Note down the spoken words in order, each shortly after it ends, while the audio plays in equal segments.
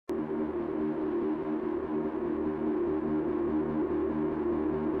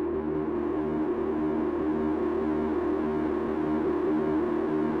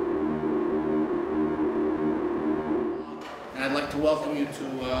welcome you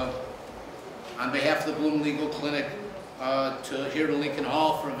to, on behalf of the Bloom Legal Clinic, here to Lincoln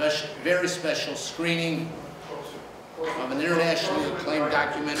Hall for a very special screening of an internationally acclaimed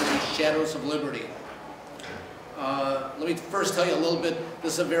documentary, Shadows of Liberty. Let me first tell you a little bit.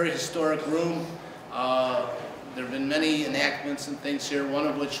 This is a very historic room. There have been many enactments and things here, one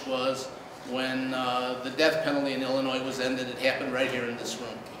of which was when the death penalty in Illinois was ended. It happened right here in this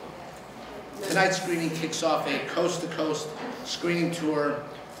room. Tonight's screening kicks off a coast-to-coast screening tour,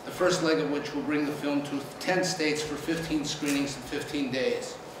 the first leg of which will bring the film to 10 states for 15 screenings in 15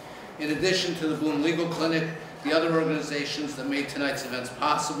 days. In addition to the Bloom Legal Clinic, the other organizations that made tonight's events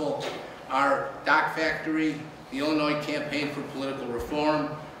possible are Doc Factory, the Illinois Campaign for Political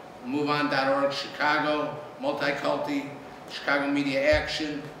Reform, MoveOn.org Chicago, Multikulti, Chicago Media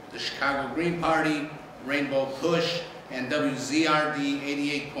Action, the Chicago Green Party, Rainbow Push, and WZRD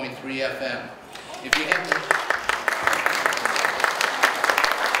 88.3 FM.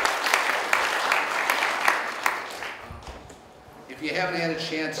 If you haven't had a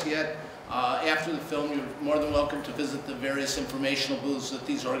chance yet, after the film, you're more than welcome to visit the various informational booths that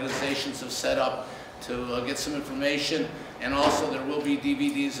these organizations have set up to get some information, and also there will be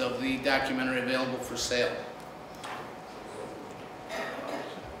DVDs of the documentary available for sale.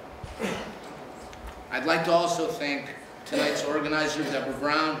 I'd like to also thank tonight's organizer, Deborah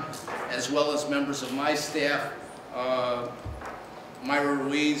Brown, as well as members of my staff, Myra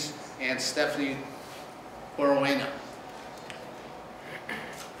Ruiz and Stephanie Borowena.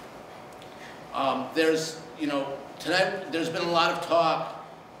 Tonight there's been a lot of talk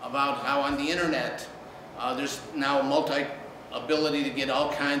about how on the internet there's now ability to get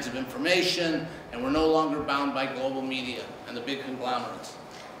all kinds of information, and we're no longer bound by global media and the big conglomerates.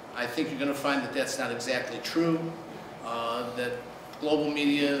 I think you're going to find that that's not exactly true, that global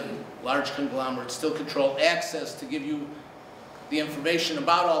media and large conglomerates still control access to give you the information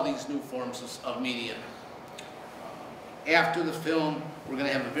about all these new forms of media. After the film, we're going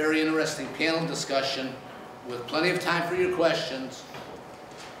to have a very interesting panel discussion with plenty of time for your questions.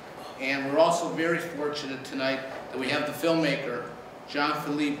 And we're also very fortunate tonight that we have the filmmaker,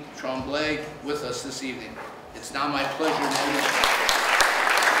 Jean-Philippe Tremblay, with us this evening. It's now my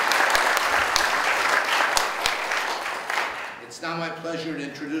pleasure to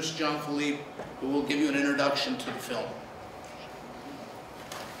introduce Jean-Philippe, who will give you an introduction to the film.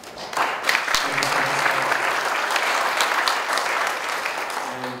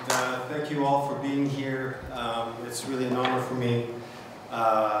 Thank you all for being here. It's really an honor for me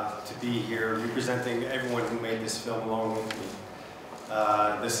to be here representing everyone who made this film along with me.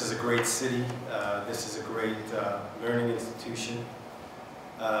 This is a great city. This is a great learning institution.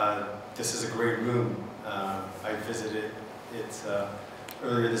 This is a great room. I visited it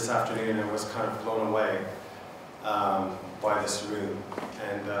earlier this afternoon and was kind of blown away by this room,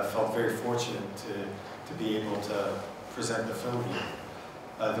 and felt very fortunate to be able to present the film here.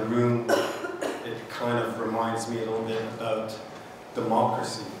 The room, it kind of reminds me a little bit about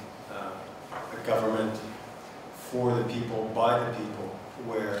democracy, a government for the people, by the people,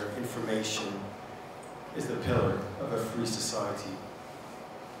 where information is the pillar of a free society.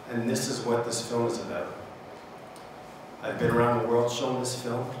 And this is what this film is about. I've been around the world showing this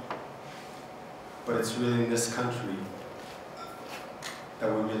film, but it's really in this country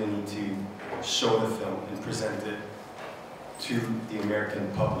that we really need to show the film and present it to the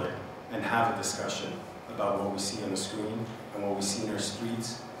American public and have a discussion about what we see on the screen and what we see in our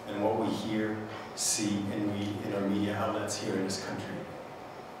streets and what we hear, see, and read in our media outlets here in this country.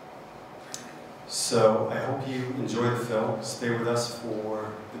 So I hope you enjoy the film. Stay with us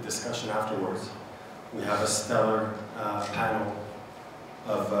for the discussion afterwards. We have a stellar panel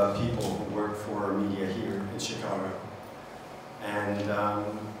of people who work for our media here in Chicago. And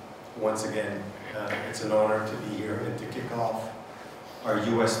once again, it's an honor to be here and to kick off our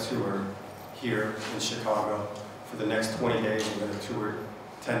U.S. tour here in Chicago. For the next 20 days, we're going to tour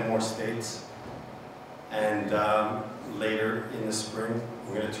 10 more states. And later in the spring,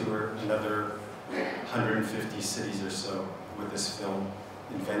 we're going to tour another 150 cities or so with this film,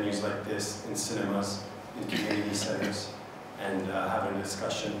 in venues like this, in cinemas, in community centers, and having a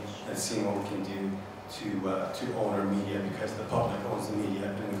discussion and seeing what we can do to own our media, because the public owns the media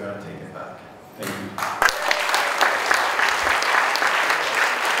and we've got to take it back. Thank you.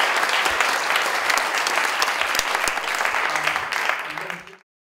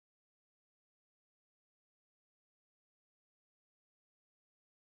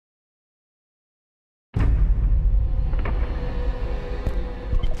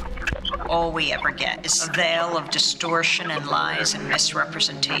 All we ever get is a veil of distortion and lies and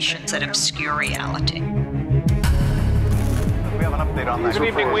misrepresentations that obscure reality. We have an update on that. Good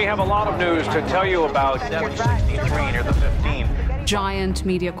evening. We have a lot of news to tell you about. 763 near the 15. Giant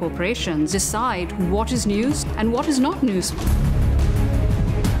media corporations decide what is news and what is not news.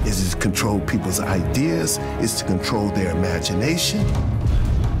 Is to control people's ideas, is to control their imagination.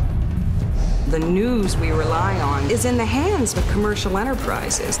 The news we rely on is in the hands of commercial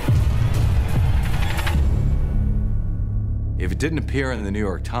enterprises. If it didn't appear in the New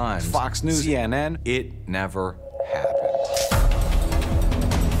York Times, Fox News, CNN, it never happened.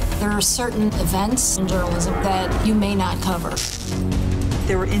 There are certain events in journalism that you may not cover.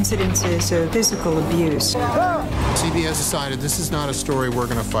 There were incidences of physical abuse. CBS decided this is not a story we're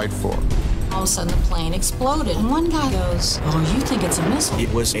going to fight for. All of a sudden, the plane exploded, and one guy goes, "Oh, you think it's a missile?"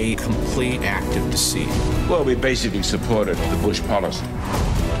 It was a complete act of deceit. Well, we basically supported the Bush policy.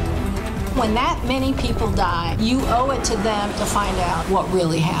 When that many people die, you owe it to them to find out what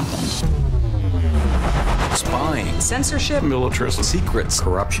really happened. Spying, Censorship, Militarism, secrets,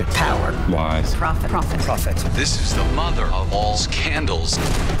 corruption, power, lies, Profit. This is the mother of all scandals.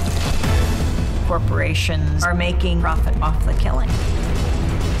 Corporations are making profit off the killing.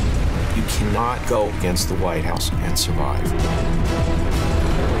 You cannot go against the White House and survive.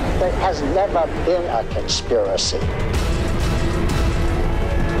 There has never been a conspiracy.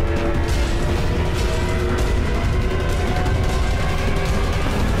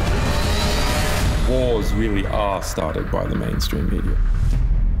 Wars really are started by the mainstream media.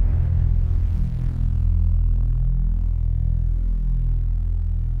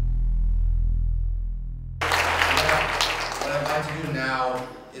 What I'd like to do now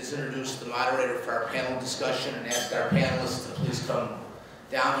is introduce the moderator for our panel discussion and ask our panelists to please come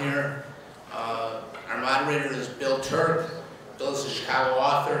down here. Our moderator is Bill Turk. Bill is a Chicago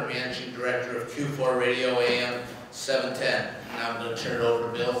author and managing director of Q4 Radio AM 710. Now I'm going to turn it over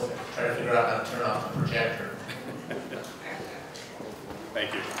to Bill, try to figure out how to turn off the projector.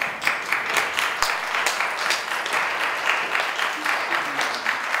 Thank you.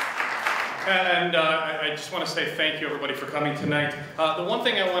 And I just want to say thank you, everybody, for coming tonight. The one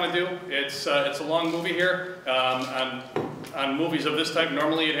thing I want to do, it's a long movie here. On movies of this type,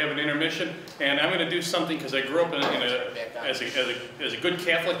 normally you'd have an intermission, and I'm going to do something because I grew up as a good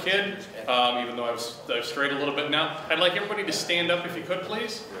Catholic kid, even though I've strayed a little bit now. I'd like everybody to stand up if you could,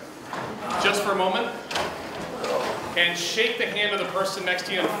 please, just for a moment, and shake the hand of the person next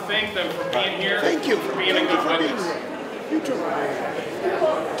to you and thank them for being here. Thank you for being a good witness. You too.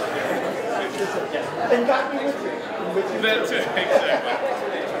 And God be with you. That's it, exactly.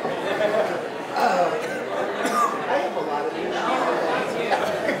 I have a lot of these.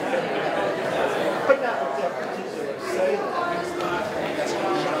 But not with that particular saying.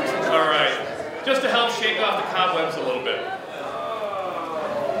 All right. Just to help shake off the cobwebs a little bit.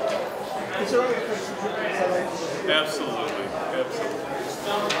 Is there other questions? Absolutely.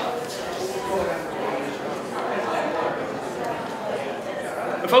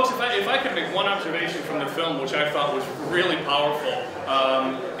 And folks, if I could make one observation from the film, which I thought was really powerful,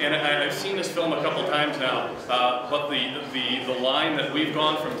 and I've seen this film a couple times now, but the line that we've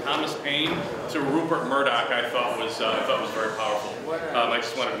gone from Thomas Paine to Rupert Murdoch, I thought was very powerful. I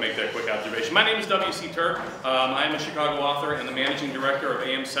just wanted to make that quick observation. My name is W.C. Turk. I am a Chicago author and the managing director of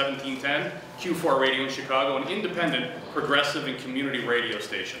AM 1710, Q4 Radio in Chicago, an independent, progressive, and community radio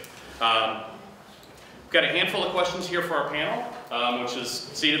station. We've got a handful of questions here for our panel, which is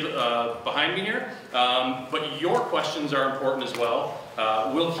seated behind me here. But your questions are important as well.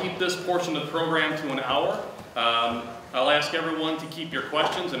 We'll keep this portion of the program to an hour. I'll ask everyone to keep your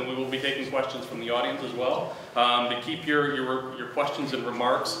questions, and we will be taking questions from the audience as well, to keep your questions and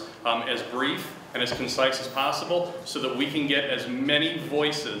remarks as brief and as concise as possible so that we can get as many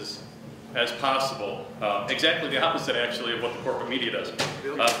voices as possible. Exactly the opposite, actually, of what the corporate media does.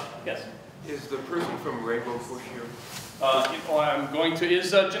 Yes? Is the person from Rainbow Push here? I'm going to.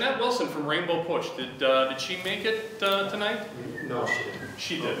 Is Janette Wilson from Rainbow Push? Did she make it tonight? No, she didn't.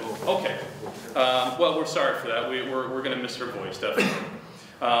 She did. Okay. Well, we're sorry for that. We're going to miss her voice, definitely.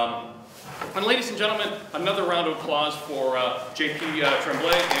 And ladies and gentlemen, another round of applause for J.P.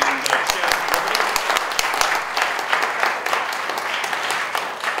 Tremblay and Szczepanczyk.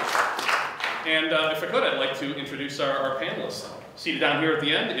 And if I could, I'd like to introduce our panelists. Seated down here at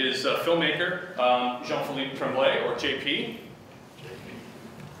the end is filmmaker Jean-Philippe Tremblay, or JP.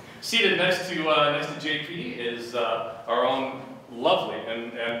 Seated next to JP is our own lovely,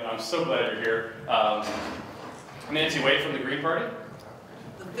 and I'm so glad you're here, Nancy Wade from the Green Party.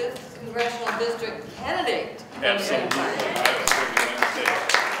 The 5th Congressional District candidate. Absolutely.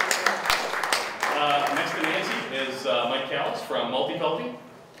 Next to Nancy is Mike Callis from Multikulti.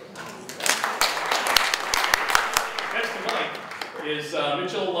 Next to Mike is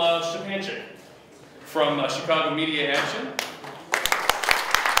Mitchell Szczepanczyk from Chicago Media Action.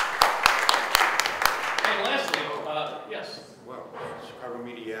 And lastly, yes. Well, Chicago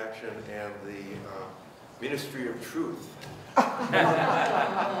Media Action and the Ministry of Truth.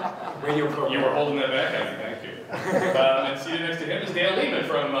 Radio program. You were holding that back on me, thank you. And seated next to him is Dan Lehman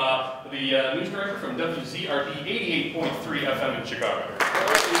from the news director from WZRD 88.3 FM in Chicago.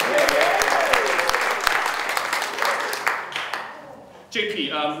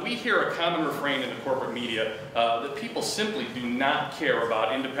 JP, we hear a common refrain in the corporate media that people simply do not care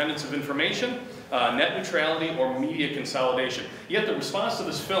about independence of information, net neutrality, or media consolidation. Yet the response to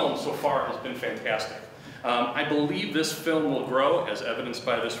this film so far has been fantastic. I believe this film will grow, as evidenced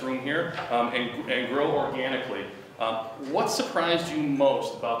by this room here, and grow organically. What surprised you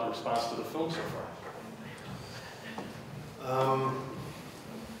most about the response to the film so far?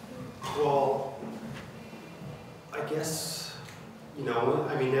 Well, I guess, you know,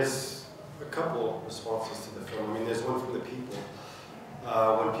 I mean, there's a couple responses to the film. I mean, there's one from the people.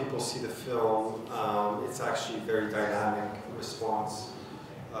 When people see the film, it's actually a very dynamic response.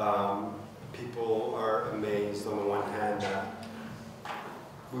 People are amazed on the one hand that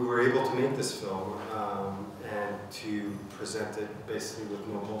we were able to make this film and to present it basically with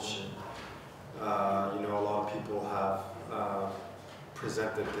no bullshit. You know, a lot of people have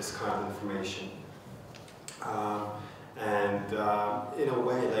presented this kind of information. And in a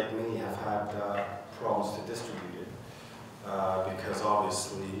way, like me, have had problems to distribute it because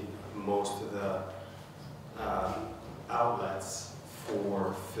obviously most of the outlets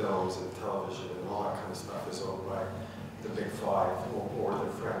for films and television and all that kind of stuff is owned by the Big Five or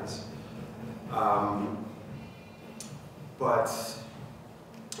their friends. I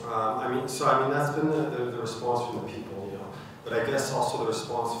mean, that's been the response from the people, you know. But I guess also the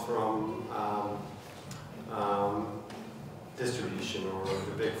response from distribution or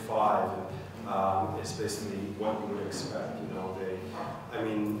the Big Five is basically what you would expect. You know, I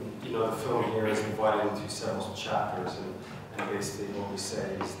mean, you know, the film here is divided into several chapters, and basically what we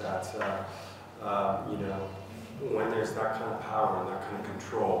say is that, you know, when there's that kind of power and that kind of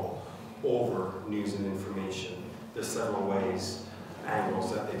control over news and information, there's several ways,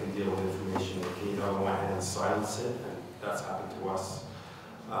 angles that they can deal with information. They can either on the one hand silence it, and that's happened to us,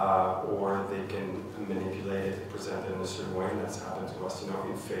 or they can manipulate it, present it in a certain way, and that's happened to us, you know,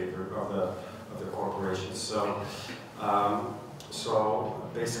 in favor of the corporations. So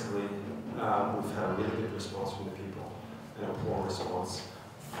basically, we've had a really good response from the people and a poor response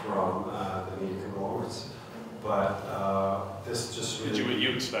from the media conglomerates. But this just really... You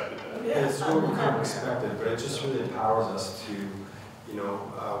expected that? Yeah, it's what we kind of expected, but it just really empowers us to, you know,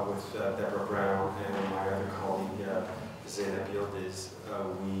 with Deborah Brown and my other colleague, Janette,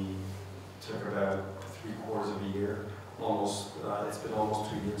 we took about 3/4 of a year, almost, it's been almost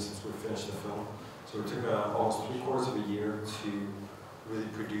 2 years since we finished the film. So it took almost 3/4 of a year to really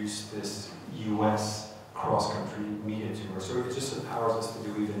produce this US cross-country media tour. So it just empowers us to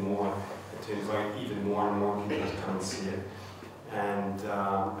do even more, to invite even more and more people to come and see it, and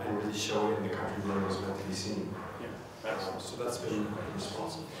really show it in the country where it was meant to be seen. So that's been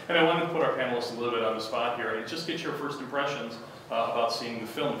responsible. And I wanted to put our panelists a little bit on the spot here and just get your first impressions about seeing the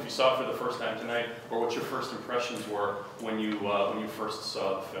film. If you saw it for the first time tonight, or what your first impressions were when you first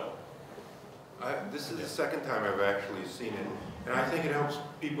saw the film. This is the second time I've actually seen it, and I think it helps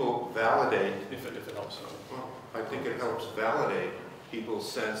people validate. If it helps. Well, I think it helps validate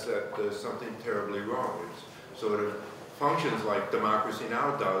people's sense that there's something terribly wrong. It sort of functions like Democracy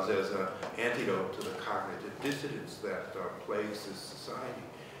Now! Does as an antidote to the cognitive dissonance that plagues this society.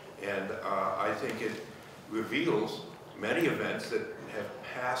 And I think it reveals many events that have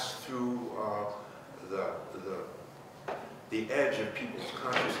passed through the edge of people's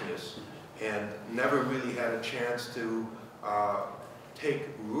consciousness and never really had a chance to take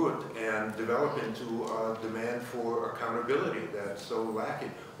root and develop into a demand for accountability that's so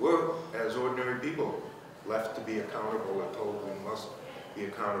lacking. We're, as ordinary people, left to be accountable. We're told we must be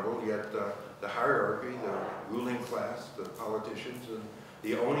accountable, yet the hierarchy, the ruling class, the politicians, and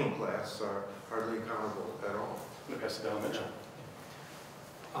the owning class are hardly accountable at all.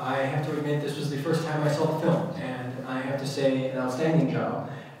 I have to admit this was the first time I saw the film, and I have to say an outstanding job.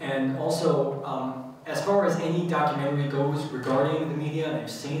 And also, as far as any documentary goes regarding the media, and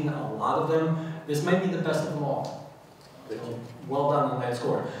I've seen a lot of them, this might be the best of them all. So, well done on that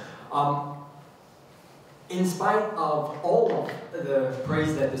score. In spite of all of the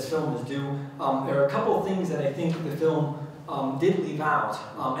praise that this film is due, there are a couple of things that I think the film did leave out,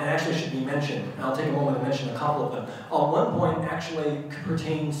 and actually should be mentioned. And I'll take a moment to mention a couple of them. One point actually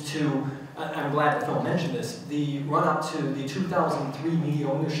pertains to I'm glad the film mentioned this, the run-up to the 2003 Media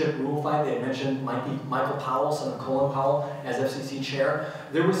Ownership Rule 5, they had mentioned Michael Powell, son of Colin Powell, as FCC chair.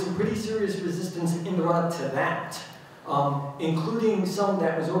 There was some pretty serious resistance in the run-up to that, including some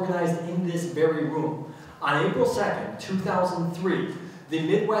that was organized in this very room. On April 2nd, 2003, the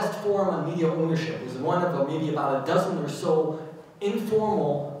Midwest Forum on Media Ownership was one of maybe about a dozen or so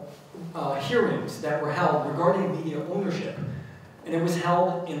informal hearings that were held regarding media ownership. And it was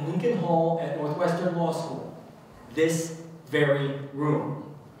held in Lincoln Hall at Northwestern Law School. This very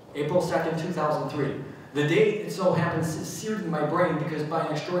room. April 2nd, 2003. The date, it so happens, is seared in my brain because by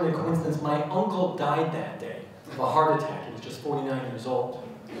an extraordinary coincidence, my uncle died that day of a heart attack. He was just 49 years old.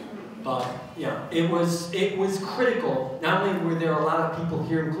 But yeah, it was critical. Not only were there a lot of people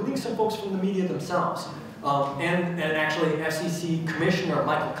here, including some folks from the media themselves, and actually FCC Commissioner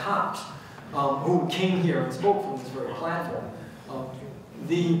Michael Cox, who came here and spoke from this very platform.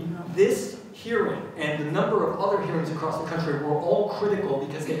 This hearing and the number of other hearings across the country were all critical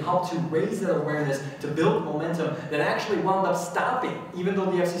because they helped to raise that awareness, to build momentum that actually wound up stopping, even though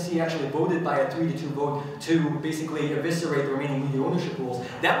the FCC actually voted by a 3-2 vote to basically eviscerate the remaining media ownership rules.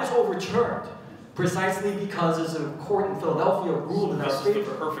 That was overturned precisely because as a court in Philadelphia ruled in our favor. This is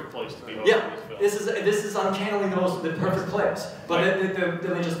the perfect place to be hosting this film. This is uncannily the perfect place. But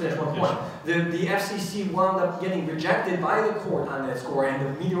let me just finish one point. The FCC wound up getting rejected by the court on that score, and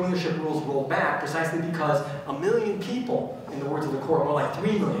the media ownership rules rolled back precisely because 1 million people, in the words of the court, more like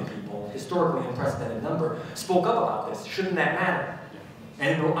 3 million people, historically unprecedented number, spoke up about this. Shouldn't that matter?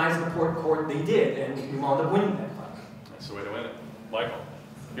 And in the eyes of the court, they did, and we wound up winning that fight. That's the way to win it. Michael,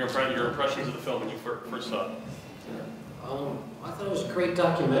 your impressions of the film when you first saw it? I thought it was a great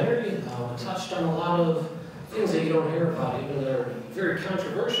documentary. It touched on a lot of things that you don't hear about, even that are very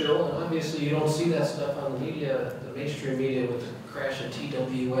controversial, and obviously you don't see that stuff on the media, the mainstream media, with the crash at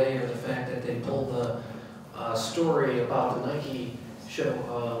TWA or the fact that they pulled the story about the Nike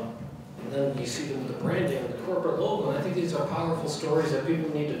show, and then you see them with the branding and the corporate logo, and I think these are powerful stories that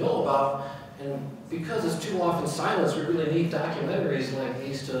people need to know about, and because it's too often silenced, we really need documentaries like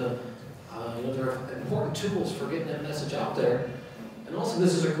these to, they're important tools for getting that message out there. And also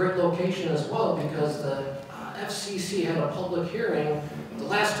this is a great location as well because the FCC had a public hearing. The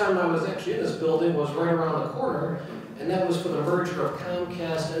last time I was actually in this building was right around the corner, and that was for the merger of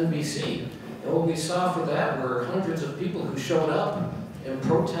Comcast and NBC. And what we saw for that were hundreds of people who showed up in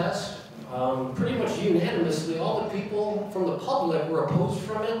protest. Pretty much unanimously, all the people from the public were opposed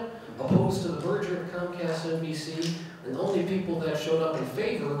from it, opposed to the merger of Comcast and NBC, and the only people that showed up in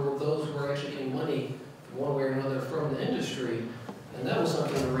favor were those who were actually getting money one way or another from the industry. And that was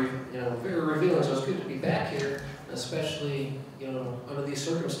something very revealing. So it's good to be back here, especially under these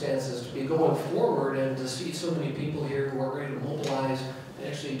circumstances, to be going forward and to see so many people here who are ready to mobilize and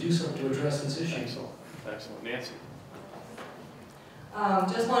actually do something to address this issue. Excellent. Nancy?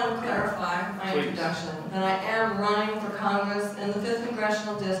 Just wanted to clarify my introduction that I am running for Congress in the 5th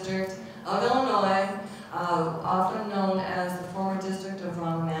Congressional District of Illinois, often known as the former district of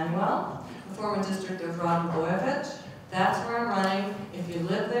Rahm Emanuel, the former district of Rod Blagojevich. That's where I'm running. If you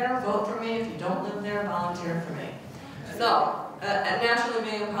live there, vote for me. If you don't live there, volunteer for me. So, naturally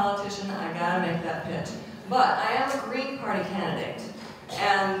being a politician, I gotta make that pitch. But I am a Green Party candidate.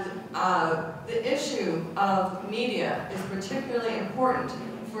 And the issue of media is particularly important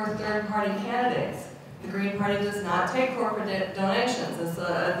for third-party candidates. The Green Party does not take corporate donations.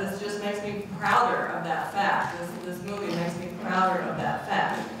 This just makes me prouder of that fact. This movie makes me prouder of that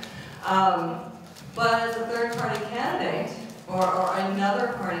fact. But as a third-party candidate, or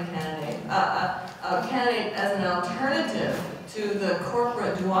another party candidate, a candidate as an alternative to the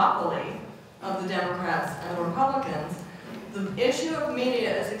corporate duopoly of the Democrats and the Republicans, the issue of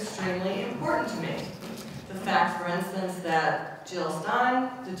media is extremely important to me. The fact, for instance, that Jill Stein,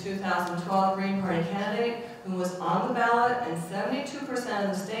 the 2012 Green Party candidate, who was on the ballot in 72% of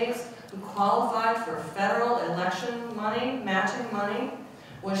the states, who qualified for federal election money, matching money,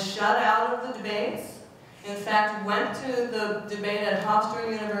 was shut out of the debates. In fact, went to the debate at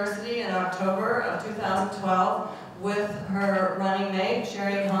Hofstra University in October of 2012 with her running mate,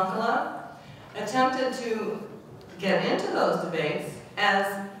 Sherry Honkala, attempted to get into those debates as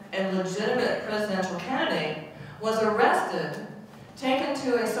a legitimate presidential candidate, was arrested, taken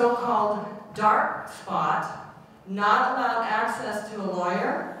to a so-called dark spot, not allowed access to a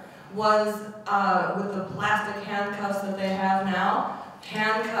lawyer, was with the plastic handcuffs that they have now,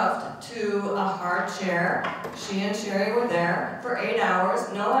 handcuffed to a hard chair. She and Sherry were there for 8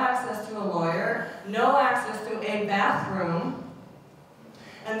 hours, no access to a lawyer, no access to a bathroom,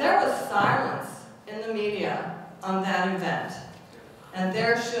 and there was silence in the media on that event. And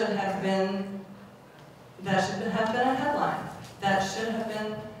there should have been, that should have been a headline. That should have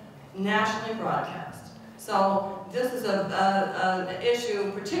been nationally broadcast. So this is an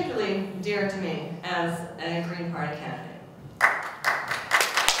issue particularly dear to me as a Green Party candidate.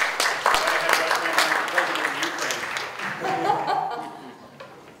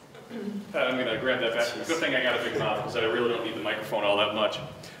 I'm going to grab that back. Good thing I got a big mouth because I really don't need the microphone all that much.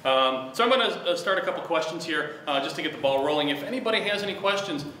 So I'm going to start a couple questions here just to get the ball rolling. If anybody has any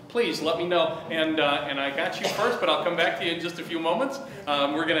questions, please let me know. And I got you first, but I'll come back to you in just a few moments.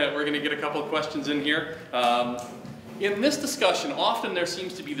 We're gonna get a couple of questions in here. In this discussion, often there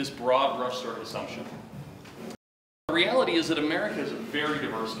seems to be this broad brush sort of assumption. The reality is that America is a very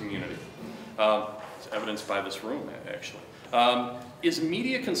diverse community. It's evidenced by this room, actually. Is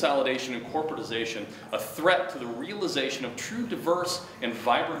media consolidation and corporatization a threat to the realization of true diverse and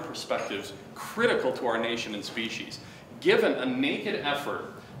vibrant perspectives critical to our nation and species, given a naked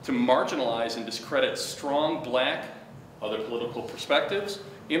effort to marginalize and discredit strong black, other political perspectives,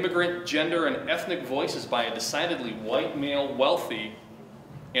 immigrant, gender, and ethnic voices by a decidedly white male, wealthy,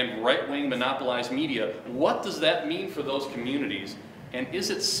 and right-wing monopolized media? What does that mean for those communities? And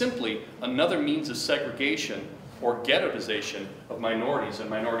is it simply another means of segregation or ghettoization of minorities and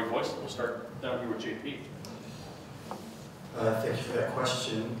minority voices? We'll start down here with JP. Thank you for that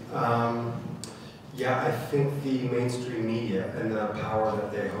question. Yeah, I think the mainstream media and the power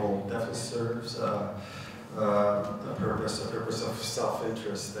that they hold definitely serves a purpose of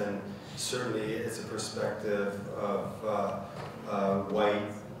self-interest, and certainly it's a perspective of white,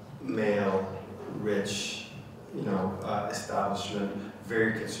 male, rich, establishment,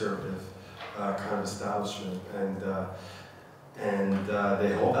 very conservative kind of establishment, and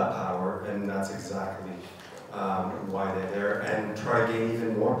they hold that power, and that's exactly why they're there, and try to gain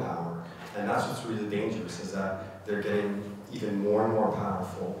even more power. And that's what's really dangerous, is that they're getting even more and more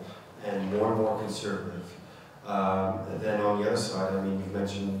powerful and more conservative. Then on the other side, I mean, you've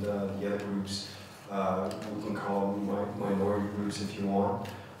mentioned the other groups. We can call them minority groups if you want.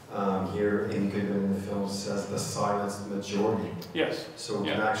 Here in Goodman in the film says the silenced majority. Yes. So we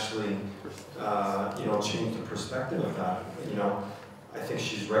can actually, change the perspective of that. I think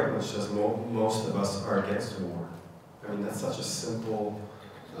she's right when she says most of us are against war. I mean, that's such a simple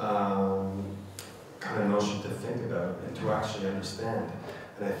kind of notion to think about and to actually understand.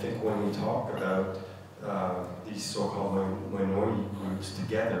 And I think when we talk about these so-called minority groups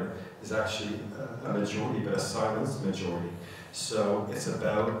together, is actually a majority, but a silenced majority. So it's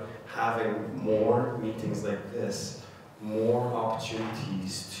about having more meetings like this, more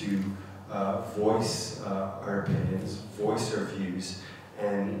opportunities to voice our opinions, voice our views,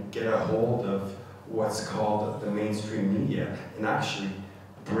 and get a hold of what's called the mainstream media, and actually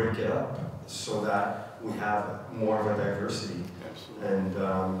break it up so that we have more of a diversity. Absolutely. And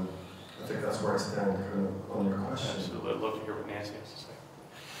I think that's where I stand kind of on your question. Absolutely. I'd love to hear what Nancy has to say.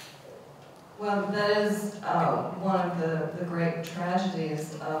 Well, that is one of the great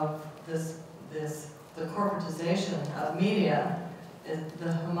tragedies of the corporatization of media, is the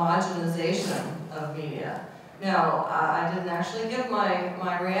homogenization of media. Now, I didn't actually give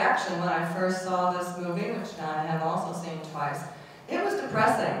my reaction when I first saw this movie, which I have also seen twice. It was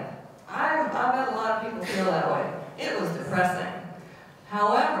depressing. I bet a lot of people feel that way. It was depressing.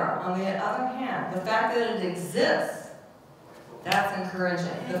 However, on the other hand, the fact that it exists, that's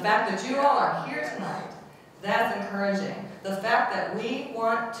encouraging. The fact that you all are here tonight, that's encouraging. The fact that we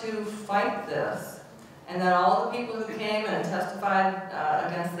want to fight this, and that all the people who came and testified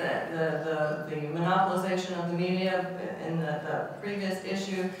against the monopolization of the media in the previous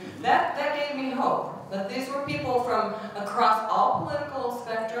issue, that gave me hope. But these were people from across all political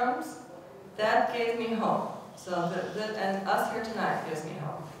spectrums. That gave me hope. So and us here tonight gives me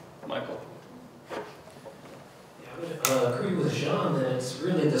hope. Michael. I would agree with Jean that it's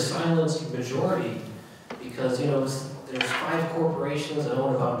really the silenced majority, because there's 5 corporations that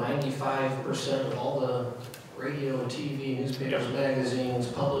own about 95% of all the radio, TV, newspapers, magazines,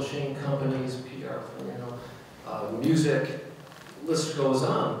 publishing companies, PR, music, list goes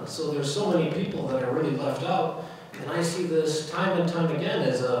on. So there's so many people that are really left out, and I see this time and time again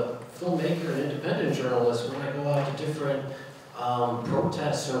as a filmmaker and independent journalist when I go out to different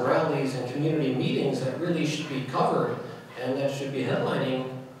protests and rallies and community meetings that really should be covered and that should be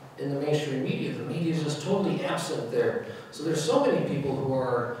headlining in the mainstream media. The media is just totally absent there. So there's so many people who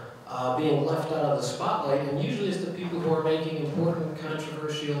are being left out of the spotlight, and usually it's the people who are making important,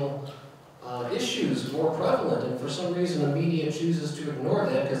 controversial issues more prevalent, and for some reason the media chooses to ignore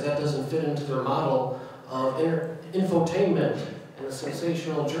that because that doesn't fit into their model of infotainment and the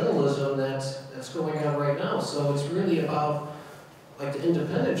sensational journalism that's going on right now. So it's really about like the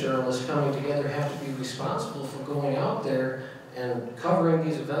independent journalists coming together have to be responsible for going out there and covering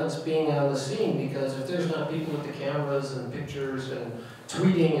these events, being on the scene, because if there's not people with the cameras and pictures and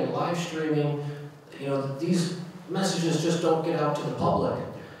tweeting and live streaming, you know, these messages just don't get out to the public.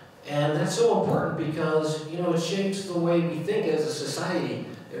 And that's so important because, you know, it shapes the way we think as a society.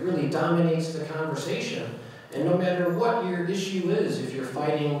 It really dominates the conversation. And no matter what your issue is, if you're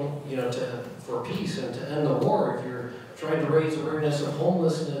fighting, you know, for peace and to end the war, if you're trying to raise awareness of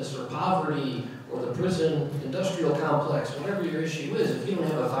homelessness or poverty or the prison industrial complex, whatever your issue is, if you don't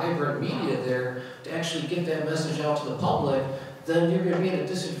have a vibrant media there to actually get that message out to the public, then you're going to be at a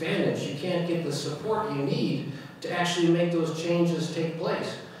disadvantage. You can't get the support you need to actually make those changes take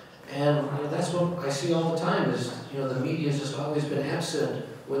place. And you know, that's what I see all the time is, you know, the media has just always been absent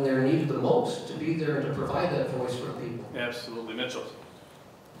when they're needed the most, to be there and to provide that voice for people. Absolutely. Mitchell.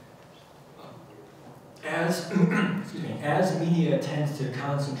 As, excuse me, as media tends to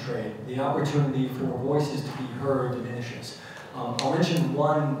concentrate, the opportunity for voices to be heard diminishes. I'll mention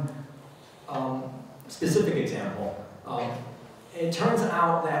one specific example. It turns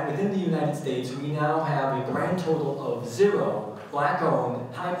out that within the United States, we now have a grand total of 0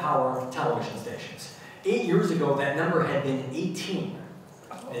 black-owned, high-power television stations. 8 years ago, that number had been 18.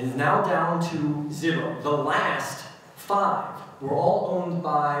 It is now down to 0. The last 5 were all owned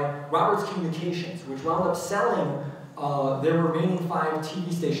by Roberts Communications, which wound up selling their remaining 5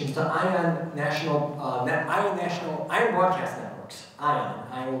 TV stations to Ion Broadcast Networks,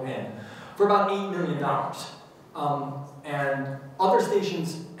 ION, for about $8 million. And other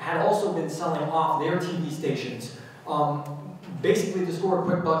stations had also been selling off their TV stations, basically to score a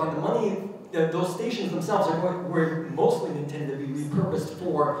quick buck, and the money, those stations themselves were mostly intended to be repurposed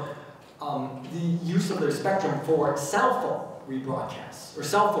for the use of their spectrum for cell phone rebroadcasts, or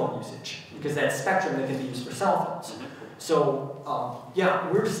cell phone usage, because that's spectrum that can be used for cell phones. So,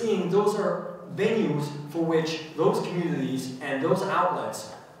 yeah, we're seeing those are venues for which those communities and those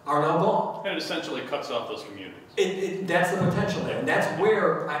outlets are now gone. And it essentially cuts off those communities. That's the potential there, and that's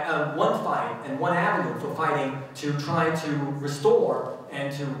where one fight and one avenue for fighting to try to restore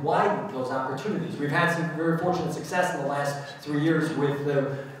and to widen those opportunities. We've had some very fortunate success in the last 3 years with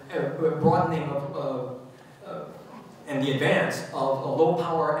the broadening of and the advance of a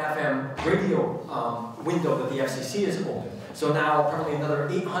low-power FM radio window that the FCC has opened. So now probably another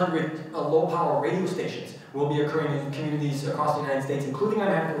 800 low-power radio stations will be occurring in communities across the United States, including,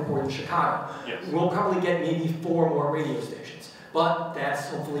 I'm happy to report, in Chicago. Yes. We'll probably get maybe 4 more radio stations, but that's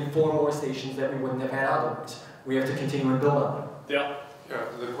hopefully 4 more stations that we wouldn't have had otherwise. We have to continue and build on them. Yeah. Yeah,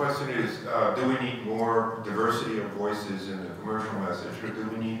 the question is, do we need more diversity of voices in the commercial message, or do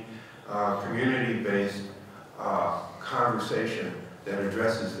we need community-based conversation that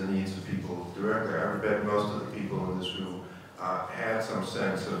addresses the needs of people directly? I would bet most of the people in this room had some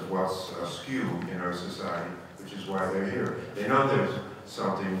sense of what's askew in our society, which is why they're here. They know there's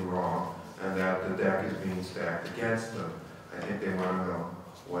something wrong and that the deck is being stacked against them. I think they want to know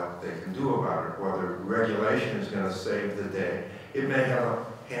what they can do about it, whether regulation is going to save the day. It may have a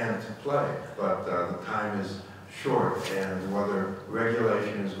hand to play, but the time is short, and whether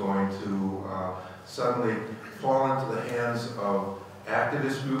regulation is going to suddenly fall into the hands of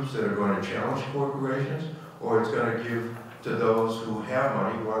activist groups that are going to challenge corporations, or it's going to give to those who have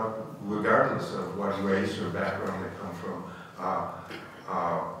money, regardless of what race or background they come from,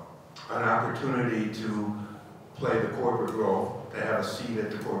 an opportunity to play the corporate role, to have a seat at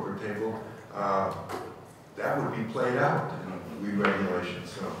the corporate table. That would be played out in re-regulation.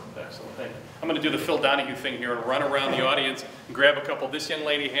 So. Excellent, thank you. I'm going to do the Phil Donahue thing here and run around the audience and grab a couple. This young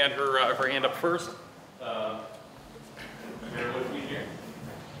lady had her hand up first. Bear with me here.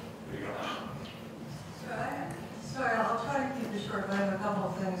 Here you go. Sorry, I'll try to keep it short, but I have a couple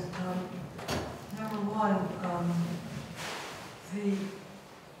of things. Number one,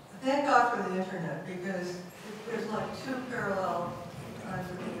 thank God for the internet, because there's like 2 parallel kinds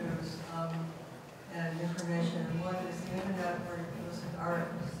of news and information. And one is the internet, where you can listen to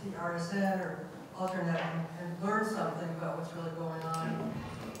RSN or Alternet and learn something about what's really going on,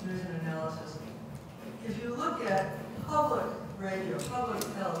 news and analysis. If you look at public radio, public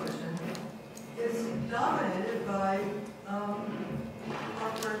television, it's dominated by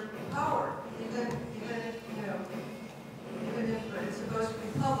corporate power. Even if it's supposed to be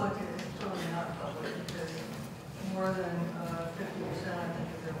public, it's totally not public, because more than 50%, I think,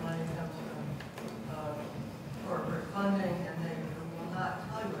 of their money comes from corporate funding, and they will not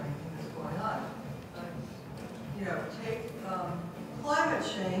tell you anything that's going on. Take climate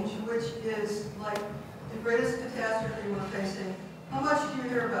change, which is like the greatest catastrophe we're facing. How much do you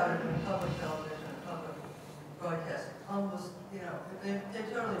hear about it in public television and public broadcasting? almost, you know, they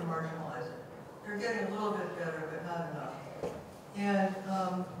totally marginalize it. They're getting a little bit better, but not enough. And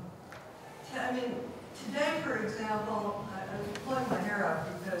I mean, today, for example, I was pulling my hair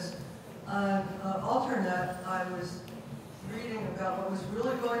out because on Alternet, I was reading about what was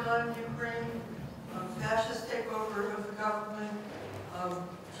really going on in Ukraine, fascist takeover of the government,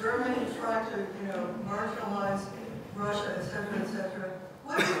 Germany trying to, you know, marginalize Russia, et cetera,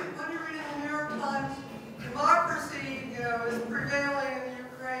 What are you reading in the New York Times? Democracy, you know, is prevailing in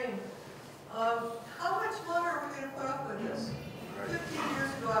Ukraine. How much longer are we going to put up with this? 15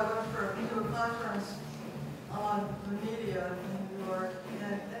 years ago, I went to a conference on the media in New York,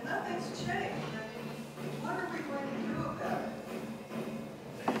 and nothing's changed. I mean, what are we going to do about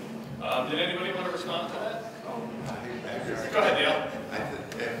it? Did anybody want to respond to that? Go ahead, Dale.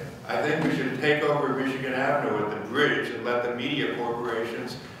 I think we should take over Michigan Avenue at the bridge and let the media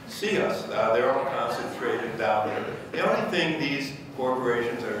corporations see us. They're all concentrated down there. The only thing these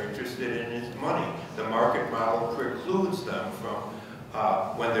corporations are interested in is money. The market model precludes them from,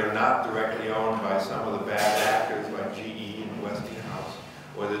 when they're not directly owned by some of the bad actors like GE and Westinghouse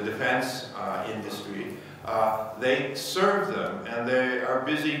or the defense industry, they serve them, and they are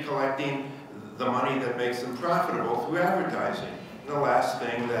busy collecting the money that makes them profitable through advertising. The last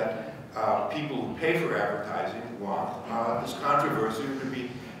thing that people who pay for advertising want is controversy to be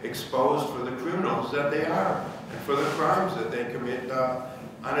exposed for the criminals that they are and for the crimes that they commit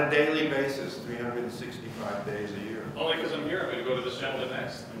on a daily basis, 365 days a year. Only because I'm here, I'm going to go to this gentleman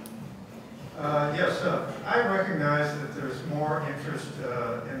next. Yes, I recognize that there's more interest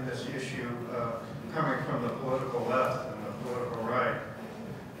in this issue coming from the political left than the political right.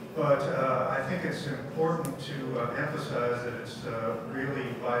 But I think it's important to emphasize that it's really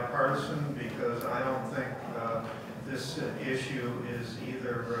bipartisan, because I don't think this issue is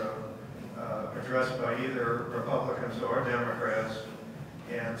either addressed by either Republicans or Democrats.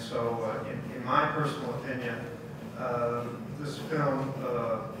 And so in my personal opinion, this film,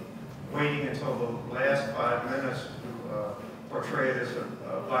 waiting until the last 5 minutes to portray it as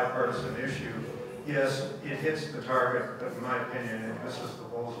a bipartisan issue, yes, it hits the target, but in my opinion, it misses the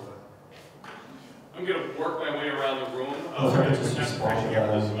holes of it. I'm going to work my way around the room. If I could just respond to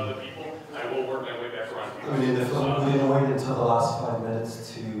that. Some other people. I will work my way back around. I mean, the film, we didn't wait until the last 5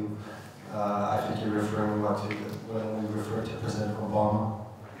 minutes to, I think you're referring to when we referred to President Obama.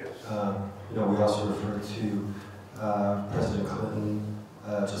 Yes. You know, we also referred to President Clinton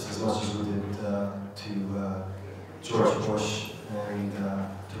just as much as we did to George Bush and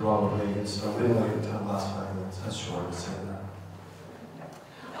to Ronald Reagan. So we didn't wait until the last 5 minutes. That's short to say that.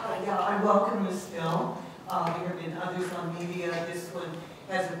 Yeah, I welcome this film. There have been others on media. This one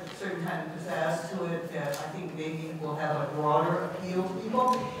has a certain kind of pizzazz to it that I think maybe will have a broader appeal to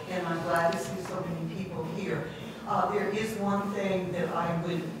people, and I'm glad to see so many people here. There is one thing that I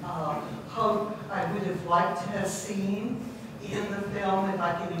would hope I would have liked to have seen in the film, if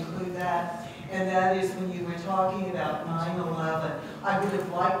I can include that, and that is when you were talking about 9/11, I would have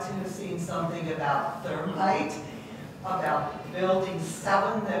liked to have seen something about thermite, about Building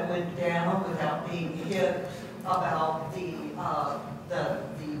 7 that went down without being hit, about the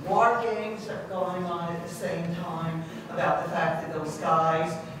war games that are going on at the same time, about the fact that those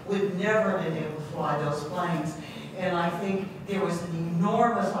guys would never have been able to fly those planes. And I think there was an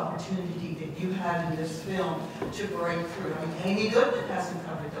enormous opportunity that you had in this film to break through. I mean, Amy Goodman hasn't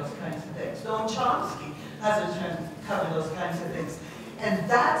covered those kinds of things. Noam Chomsky hasn't covered those kinds of things. And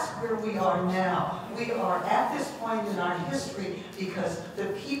that's where we are now. We are at this point in our history because the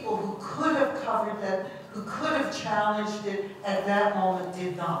people who could have covered that, who could have challenged it at that moment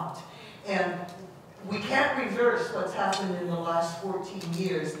did not. And we can't reverse what's happened in the last 14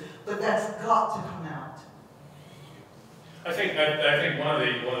 years, but that's got to come out. I think one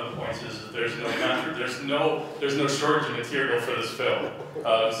of the points is that there's no shortage of material for this film,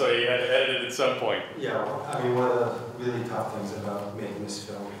 so you had to edit it at some point. Yeah, well, I mean, one of the really tough things about making this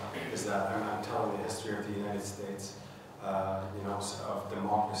film is that I'm telling the history of the United States, you know, of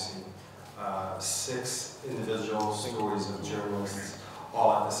democracy. 6 individual stories of journalists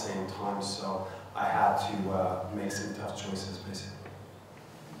all at the same time, so I had to make some tough choices, basically.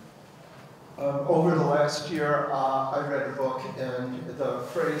 Over the last year, I read a book, and the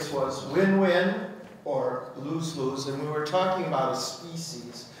phrase was win-win or lose-lose, and we were talking about a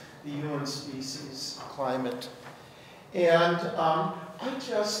species, the human species, climate. And I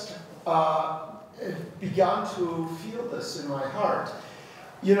just began to feel this in my heart.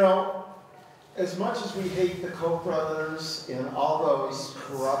 You know, as much as we hate the Koch brothers and all those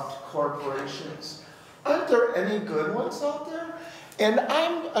corrupt corporations, aren't there any good ones out there? And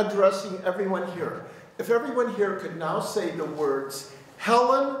I'm addressing everyone here. if everyone here could now say the words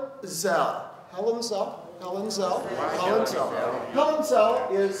Helen Zell. Helen Zell? Helen Zell? Helen Zell. Helen Zell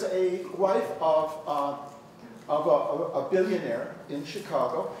is a wife of a billionaire in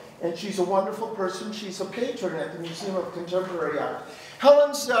Chicago, and she's a wonderful person. She's a patron at the Museum of Contemporary Art.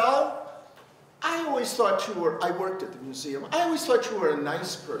 Helen Zell, I always thought you were, I worked at the museum, I always thought you were a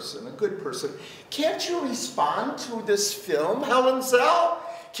nice person, a good person. Can't you respond to this film, Helen Zell?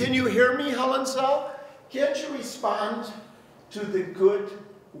 Can you hear me, Helen Zell? Can't you respond to the good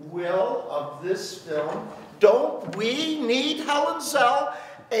will of this film? Don't we need, Helen Zell,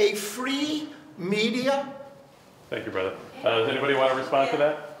 a free media? Thank you, brother. Does anybody want to respond to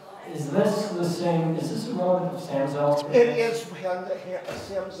that? Is this the same, is this a relative of Sam Zell's? It is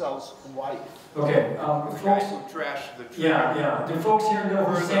Sam Zell's wife. Okay, folks, yeah. Do folks here know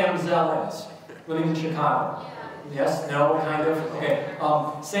who Sam Zell is? Living in Chicago? Yes, no, kind of? Okay.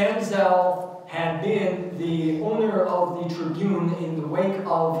 Sam Zell had been the owner of the Tribune in the wake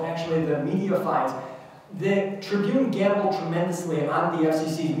of actually the media fight. The Tribune gambled tremendously on the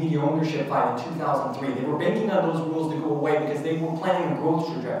FCC's media ownership fight in 2003. They were banking on those rules to go away because they were planning a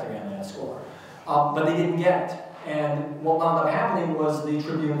growth trajectory on that score. But they didn't get it. And what wound up happening was the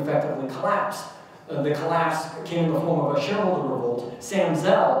Tribune effectively collapsed. The collapse came in the form of a shareholder revolt. Sam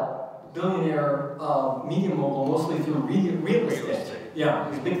Zell, billionaire media mogul, mostly through real estate. Yeah,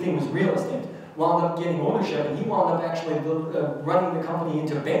 his big thing was real estate. Wound up getting ownership, and he wound up actually running the company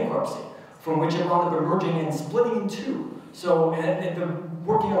into bankruptcy, from which it wound up emerging and splitting in two. So, and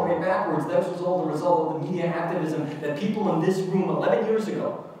working our way backwards, that was all the result of the media activism that people in this room 11 years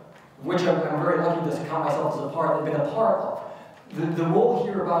ago, which I'm very lucky to count myself as a part, have been a part of. The role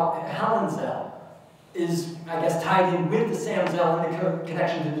here about Helen Zell is, I guess, tied in with the Sam Zell and the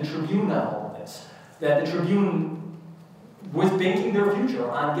connection to the Tribune on all of this. That the Tribune was banking their future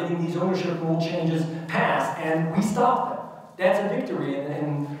on getting these ownership rule changes passed, and we stopped them. That's a victory,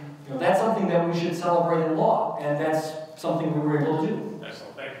 and you know, that's something that we should celebrate in law, and that's something we were able to do.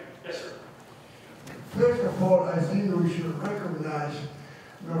 Excellent, thank you. Yes, sir. First of all, I think we should recognize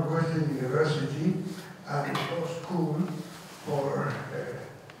Northwestern University and law school for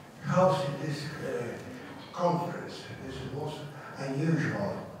hosting this conference. This is most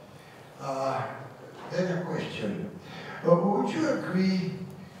unusual. Then a question. Would you agree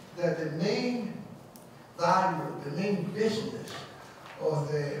that the main value, the main business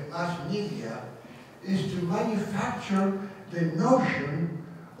of the mass media is to manufacture the notion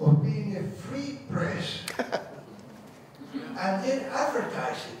of being a free press and then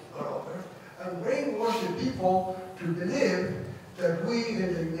advertise it, moreover, and brainwash the people to believe that we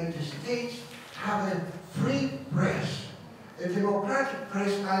in the United States have a free press, a democratic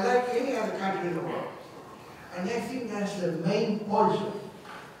press, unlike any other country in the world. And I think that's the main poison.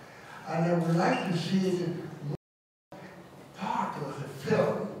 And I would like to see it part of the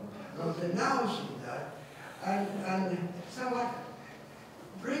film, of denouncing that, and somewhat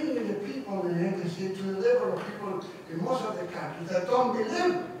bringing the people in the United States to the level of people in most of the countries that don't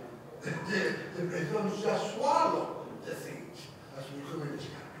believe the president, just swallow the things as we do in this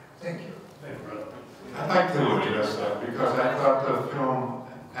country. Thank you. Thank you, brother. I'd like to address that because I thought the film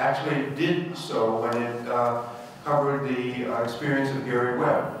actually did so when it covered the experience of Gary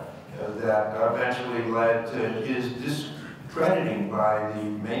Webb that eventually led to his discrediting by the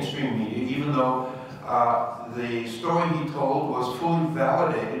mainstream media, even though the story he told was fully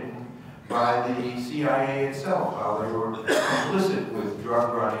validated by the CIA itself, how they were complicit with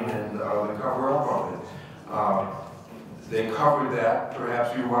drug running and the cover-up of it. They covered that.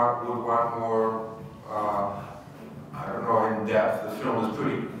 Perhaps you would want more, I don't know, in depth. The film is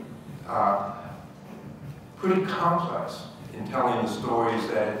pretty complex in telling the stories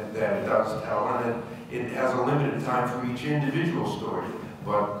that it does tell, and it has a limited time for each individual story.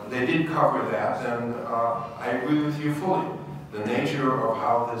 But they did cover that, and I agree with you fully. The nature of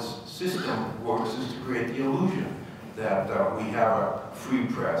how this system works is to create the illusion that we have a free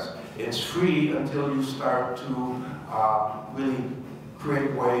press. It's free until you start to really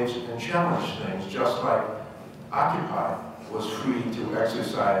create waves and challenge things, just like Occupy was free to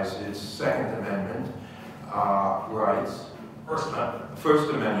exercise its Second Amendment rights. First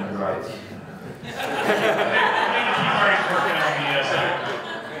Amendment rights.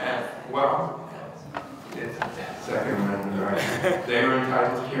 Well, it's Second Amendment rights. They were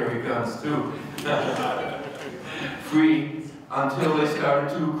entitled to carry guns too. Free until they started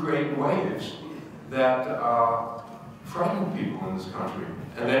to create waves that frightened people in this country.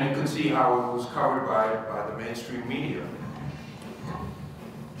 And then you can see how it was covered by the mainstream media.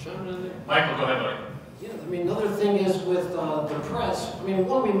 Michael, go ahead, buddy. Yeah, I mean, another thing is with the press. I mean,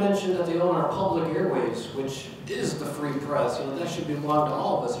 one, we mentioned that they own our public airways, which is the free press. You know, that should belong to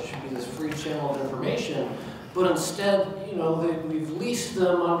all of us. It should be this free channel of information. But instead, you know, we've leased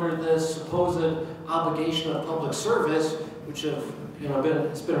them under this supposed obligation of public service, which have, you know,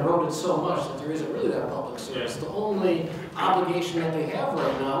 it's been eroded so much that there isn't really that public service. The only obligation that they have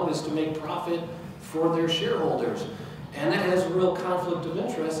right now is to make profit for their shareholders. And that has a real conflict of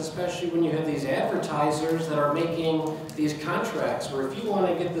interest, especially when you have these advertisers that are making these contracts where if you want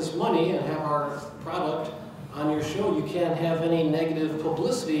to get this money and have our product on your show, you can't have any negative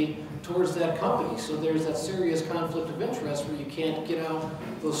publicity towards that company. So there's that serious conflict of interest where you can't get out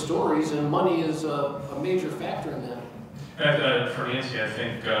those stories, and money is a major factor in that. For Nancy, I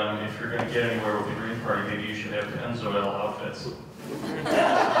think if you're going to get anywhere with the Green Party, maybe you should have Pennzoil outfits.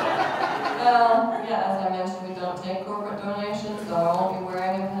 Well, yeah, as I mentioned, we don't take corporate donations, so I won't be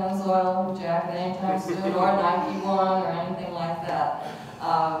wearing a Pennzoil jacket anytime soon, or a Nike one, or anything like that.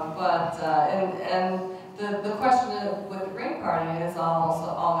 The question with the Green Party is also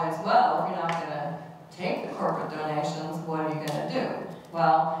always, well, if you're not going to take the corporate donations, what are you going to do?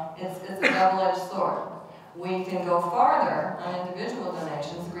 Well, it's a double-edged sword. We can go farther on individual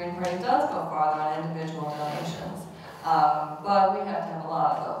donations. The Green Party does go farther on individual donations. But we have to have a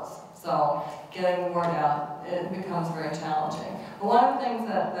lot of those. So getting the word out, it becomes very challenging. But one of the things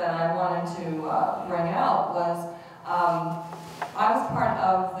that I wanted to bring out was I was part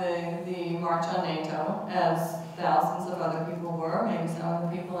of the March on NATO, as thousands of other people were, maybe some of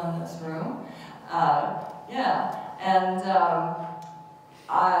the people in this room. At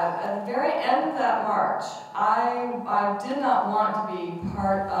the very end of that march, I did not want to be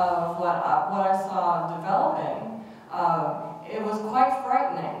part of what I saw developing. It was quite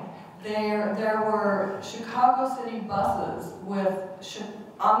frightening. There were Chicago City buses with,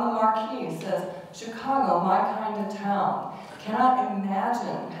 on the marquee says, Chicago, my kind of town. Cannot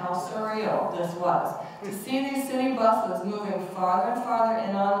imagine how surreal this was. To see these city buses moving farther and farther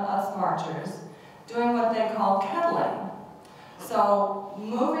in on us marchers, doing what they call kettling. So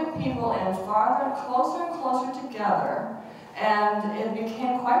moving people in farther and closer together, and it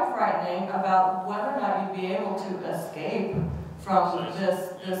became quite frightening about whether or not you'd be able to escape from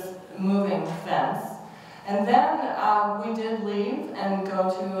this moving fence. And then we did leave and go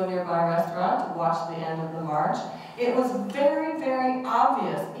to a nearby restaurant to watch the end of the march. It was very, very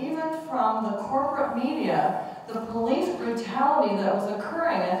obvious, even from the corporate media, the police brutality that was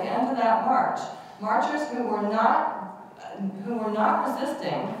occurring at the end of that march. Marchers who were not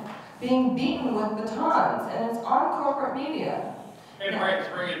resisting, being beaten with batons, and it's on corporate media. And to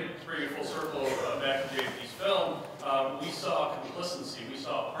bring it full circle back to JP's film, we saw complacency, we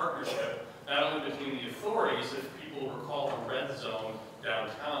saw partnership, not only between the authorities, if people recall the red zone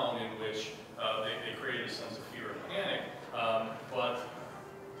downtown in which they created a sense of fear and panic, but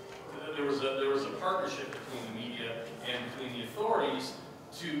there was a partnership between the media and between the authorities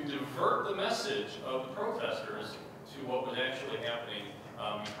to divert the message of the protesters to what was actually happening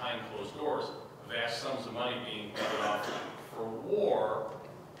behind closed doors. Vast sums of money being paid off for war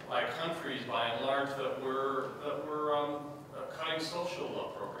by countries, by and large, that were cutting social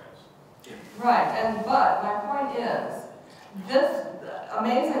programs. Right, but my point is,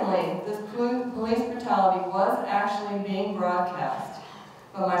 amazingly, this police brutality was actually being broadcast.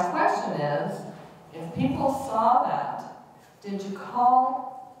 But my question is, if people saw that, did you call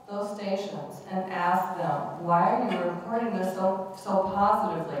those stations and ask them, why are you reporting this so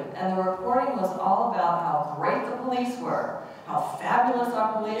positively? And the reporting was all about how great the police were, how fabulous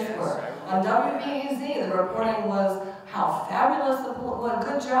our police were. On WBEZ, the reporting was how fabulous what a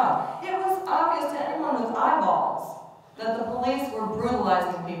good job. It was obvious to anyone with eyeballs that the police were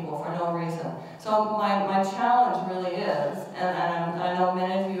brutalizing people for no reason. So my challenge really is, and I know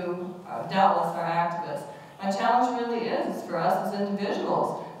many of you doubtless are activists, my challenge really is for us as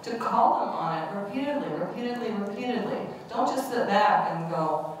individuals to call them on it repeatedly. Don't just sit back and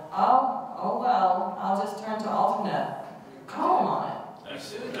go, oh well, I'll just turn to alternate. Call them on it.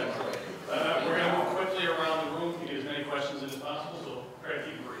 Absolutely. We're going to move quickly around the room to get as many questions as possible, so try to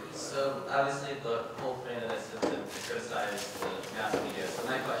keep it brief. So obviously the whole point of this is to criticize the mass media. So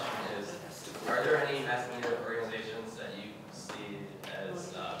my question is, are there any mass media organizations that you see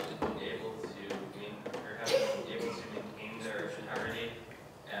as able to maintain their integrity?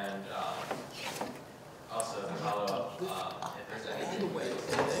 And also to follow up, if there's any ways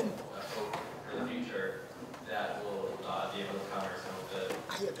hope for the future that will be able to counter some of the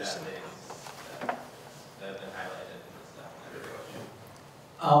bad things that have been highlighted in this stuff.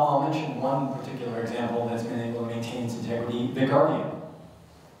 I'll mention one particular example that's been able to maintain its integrity, The Guardian.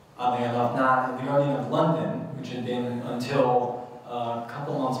 oddly enough, not The Guardian of London, which had been until a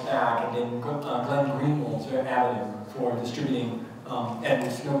couple months back, and then Glenn Greenwald's avenue for distributing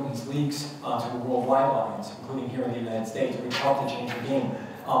Edward Snowden's leaks to a worldwide audience, including here in the United States, which helped to change the game.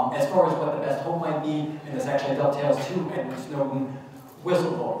 As far as what the best hope might be, and this actually dovetails to Edward Snowden,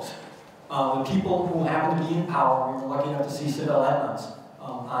 whistleblowers. The people who happen to be in power, we were lucky enough to see Sibel Edmonds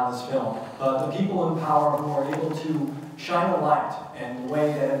on this film, but the people in power who are able to shine a light, and the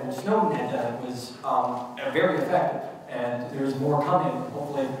way that Edward Snowden had done it was very effective, and there's more coming.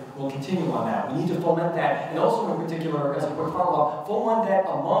 Hopefully we'll continue on that. We need to foment that, and also in particular, as a quick follow-up, foment that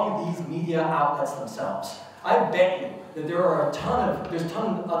among these media outlets themselves. I bet you that there are a ton of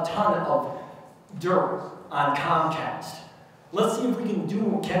dirt on Comcast. Let's see if we can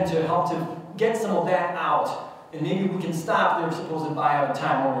do to help to get some of that out, and maybe we can stop their supposed buyout of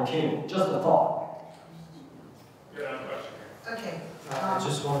Time Warner Cable. Just a thought. Okay. I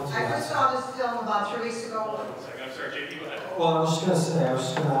just wanted to I just saw this film about 3 weeks ago. I'm sorry, JP, go ahead. Well, I was just going to say, I was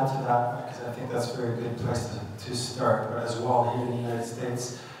just going to add to that, because I think that's a very good place to start. But as well, here in the United States,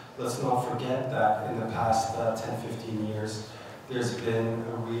 let's not forget that in the past 10, 15 years, there's been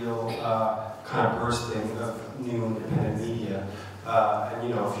a real kind of bursting of new independent media. And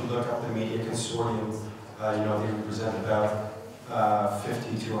you know, if you look up the media consortium, you know, they represent about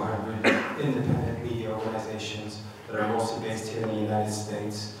 50 to 100 independent media organizations that are mostly based here in the United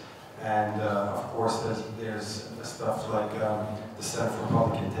States. And of course, there's stuff like the Center for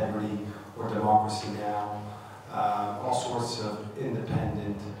Public Integrity or Democracy Now!, all sorts of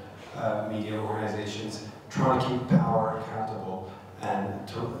independent media organizations trying to keep power accountable. And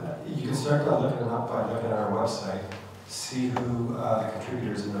you can start by looking them up by looking at our website, see who the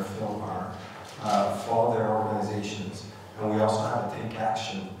contributors in their film are, follow their organizations, and we also have a Take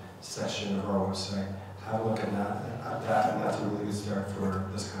Action section of our website. Have a look at that, and that's a really good start for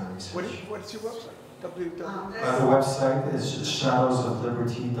this kind of research. What's your website? The website is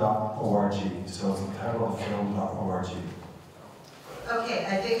shadowsofliberty.org, so it's the title of the film.org. Okay,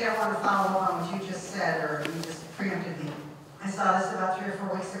 I think I want to follow up on what you just said, or you just preempted me. I saw this about 3 or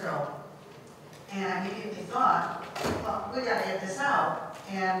 4 weeks ago, and I immediately thought, well, we got to get this out.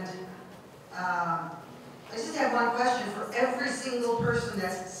 And I just have one question for every single person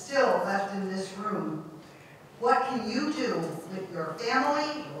that's still left in this room. What can you do with your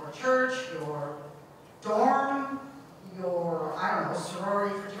family, your church, your dorm, your, I don't know,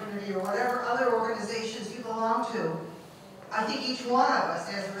 sorority, fraternity, or whatever other organizations you belong to? I think each one of us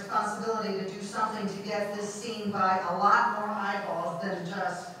has a responsibility to do something to get this seen by a lot more eyeballs than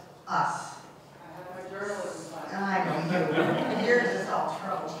just us. I have a journalism class. I know you. You're just all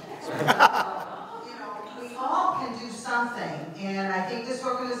trouble. You know, we all can do something, and I think this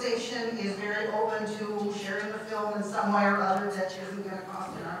organization is very open to sharing the film in some way or other that isn't going to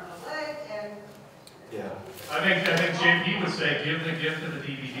cost an arm and a leg. And yeah. I think JP would say, give the gift of the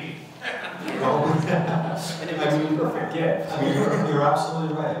DVD. And it makes a perfect gift. I mean, you're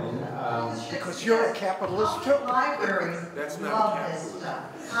absolutely right. I mean, because you're a capitalist too. Libraries love this stuff.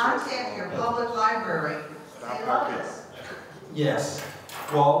 Contact your public library. They love this. yes.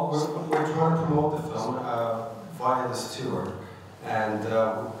 Well, we're trying to promote the film via this tour. And,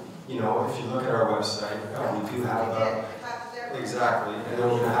 you know, if you look at our website, we do have exactly. And then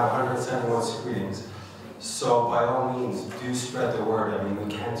we're going to have 171 screenings. So by all means, do spread the word. I mean,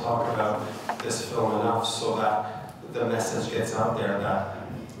 we can't talk about this film enough so that the message gets out there that,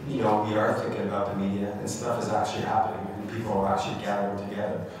 you know, we are thinking about the media and stuff is actually happening and people are actually gathering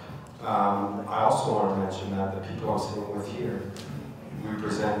together. I also want to mention that the people I'm sitting with here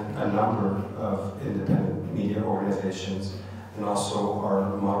represent a number of independent media organizations and also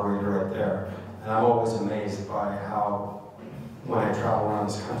our moderator right there. And I'm always amazed by how, when I travel around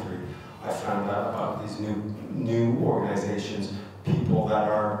this country, I found out about these new organizations, people that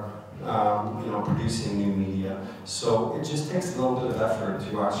are you know, producing new media. So it just takes a little bit of effort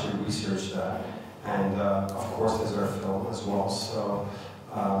to actually research that. And of course there's our film as well. So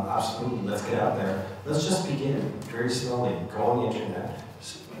absolutely, let's get out there. Let's just begin very slowly. Go on the internet.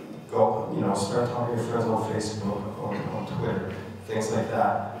 Go, you know, start talking to your friends on Facebook, on Twitter, things like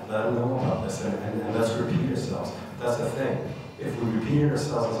that. Let them know about this and let's repeat ourselves. That's the thing. If we repeated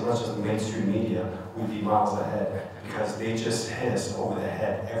ourselves as much as the mainstream media, we'd be miles ahead because they just hit us over the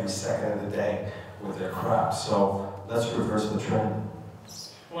head every second of the day with their crap. So let's reverse the trend.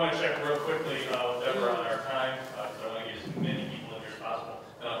 I want to check real quickly that we're on our time, because I want to get as many people in here as possible.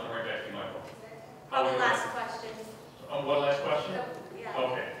 And I'll come right back to you, Michael. Probably last question. One last question? Yeah.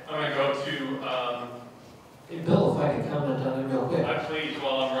 Okay. I'm going to go to... Hey, Bill, if I can comment on it real quick. Please,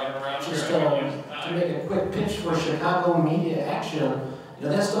 while I'm running around Just here, to make a quick pitch for Chicago Media Action, you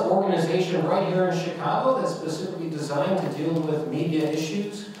know, that's the organization right here in Chicago that's specifically designed to deal with media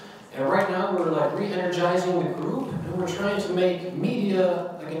issues. And right now we're like re-energizing the group, and we're trying to make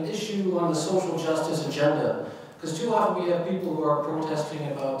media like an issue on the social justice agenda. Because too often we have people who are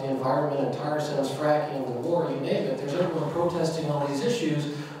protesting about the environment and tar sands, fracking, the war, you name it. There's everyone protesting all these issues,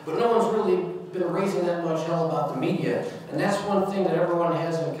 but no one's really been raising that much hell about the media. And that's one thing that everyone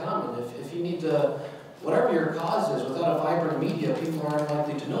has in common. If you need to, whatever your cause is, without a vibrant media, people aren't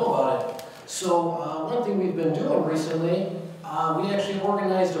likely to know about it. So one thing we've been doing recently, we actually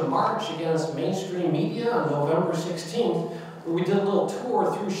organized a march against mainstream media on November 16th, where we did a little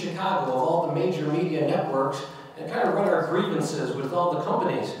tour through Chicago of all the major media networks and kind of run our grievances with all the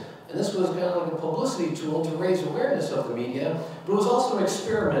companies. And this was kind of like a publicity tool to raise awareness of the media, but it was also an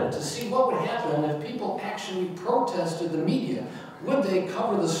experiment to see what would happen if people actually protested the media. Would they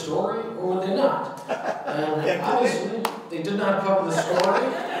cover the story or would they not? And obviously, they did not cover the story.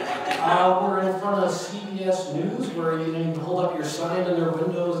 We're in front of CBS News, where you can hold up your sign in their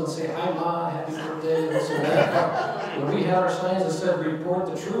windows and say, "Hi, Ma, happy birthday," and this and that. When we had our signs that said, "Report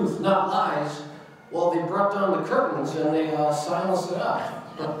the truth, not lies," well, they brought down the curtains and they silenced it off.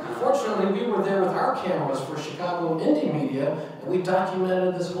 But fortunately, we were there with our cameras for Chicago Indymedia, and we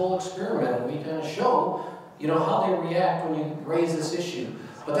documented this whole experiment, and we kind of show, you know, how they react when you raise this issue.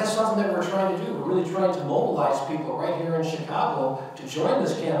 But that's something that we're trying to do. We're really trying to mobilize people right here in Chicago to join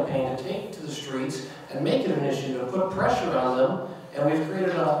this campaign, to take it to the streets and make it an issue, to put pressure on them. And we've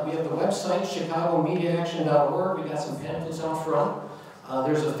created we have the website, chicagomediaaction.org. We got some pamphlets out front.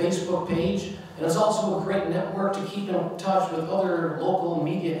 There's a Facebook page. And it's also a great network to keep in touch with other local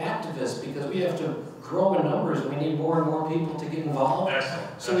media activists, because we have to grow in numbers. We need more and more people to get involved.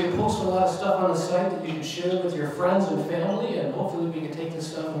 So we post a lot of stuff on the site that you can share with your friends and family, and hopefully we can take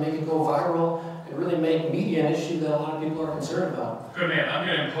this stuff and make it go viral and really make media an issue that a lot of people are concerned about. Good man. I'm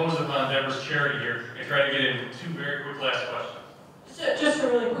going to impose upon Deborah's charity here and try to get in two very quick last questions. Just a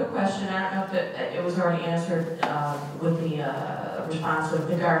really quick question. I don't know if it was already answered with the response of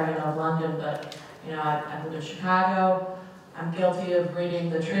the Guardian of London, but you know, I live in Chicago. I'm guilty of reading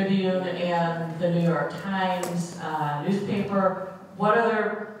the Tribune and the New York Times newspaper. What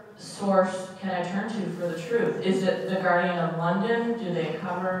other source can I turn to for the truth? Is it the Guardian of London? Do they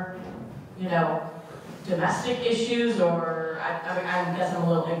cover, you know, domestic issues, or I guess I'm a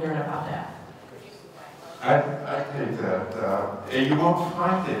little ignorant about that. I think that you won't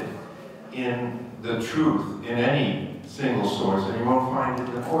find it in the truth in any single source, and you won't find it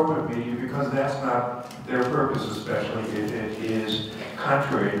in the corporate media, because that's not their purpose, especially if it is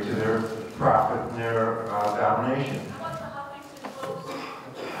contrary to their profit and their domination.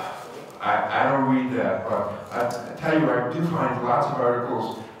 I don't read that, but I tell you, I do find lots of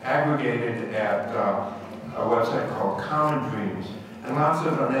articles aggregated at a website called Common Dreams, and lots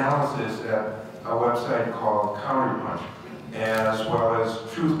of analysis at a website called Counterpunch, as well as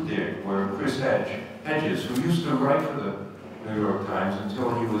Truth Dig, where Chris Hedges, who used to write for the New York Times until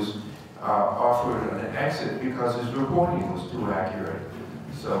he was offered an exit because his reporting was too accurate.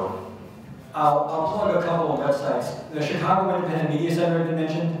 So I'll plug a couple of websites. The Chicago Independent Media Center has been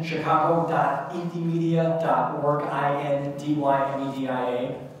mentioned, chicago.indymedia.org,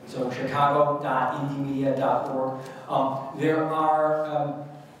 INDYMEDIA. So chicago.indymedia.org. There are a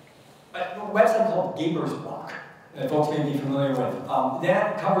website called Gaber's Block that folks may be familiar with.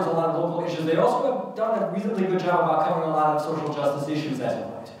 That covers a lot of local issues. They also have done a reasonably good job about covering a lot of social justice issues as of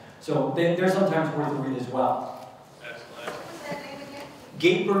late. So they're sometimes worth a read as well.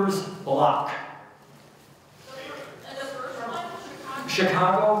 Gaber's Block.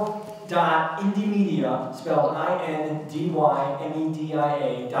 Chicago.indymedia, spelled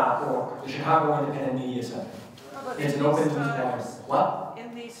INDYMEDIA.org, the Chicago Independent Media Center. It's an open news platform. What?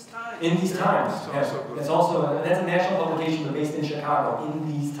 In these times. In these times. Yes. That's also that's a national publication, but based in Chicago.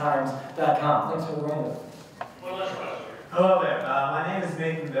 InTheseTimes.com. Thanks for the random. Hello there. My name is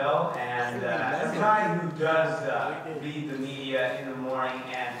Nathan Bell, and as a guy who does read the media in the morning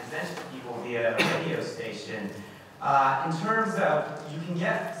and presents to people via a radio station, in terms of, you can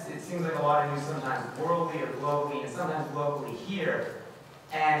get, it seems like a lot of news sometimes worldly or globally, and sometimes locally here,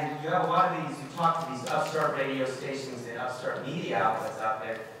 and you have a lot of these, you talk to these upstart radio stations and upstart media outlets out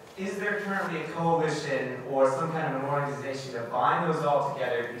there. Is there currently a coalition or some kind of an organization to bind those all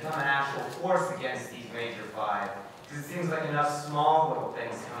together to become an actual force against these major five? Because it seems like enough small little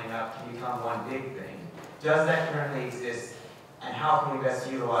things coming up can become one big thing. Does that currently exist, and how can we best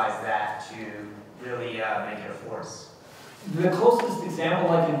utilize that to really make it a force? The closest example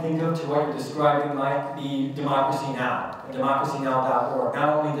I can think of to what you're describing might be Democracy Now!, democracynow.org.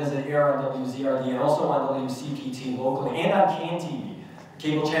 Not only does it air on WZRD and also on WCPT locally and on CAN TV.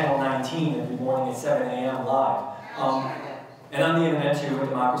 cable channel 19 every morning at 7 a.m. live. And on the internet too, at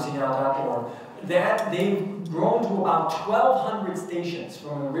democracynow.org. That they've grown to about 1,200 stations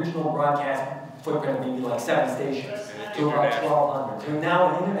from an original broadcast footprint of maybe like 7 stations to about 1,200. To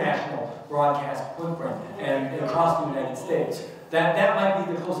now an international broadcast footprint and across the United States. That might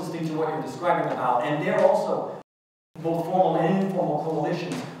be the closest thing to what you're describing about. And they're also both formal and informal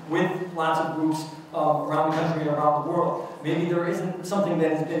coalitions with lots of groups around the country and around the world. Maybe there isn't something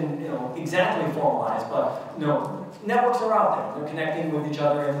that has been, exactly formalized, but networks are out there. They're connecting with each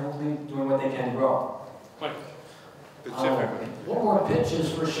other and hopefully doing what they can to grow. One more pitch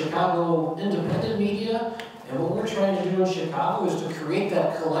is for Chicago independent media, and what we're trying to do in Chicago is to create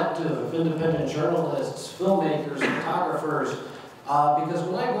that collective of independent journalists, filmmakers, photographers, because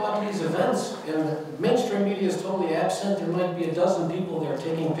when I go out to these events and mainstream media is totally absent, there might be a dozen people there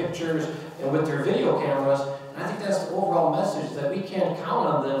taking pictures and with their video cameras, and I think that's the overall message, that we can't count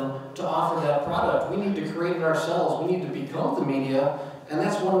on them to offer that product. We need to create it ourselves. We need to become the media, and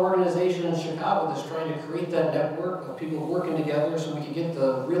that's one organization in Chicago that's trying to create that network of people working together so we can get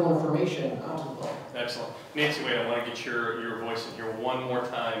the real information out to the public. Excellent. Nancy, wait, I want to get your voice in here one more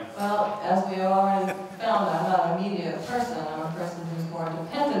time. Well, as we already found, I'm not a media person. I'm a person who's more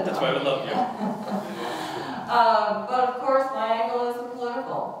dependent. That's why we love you. But of course, my angle is the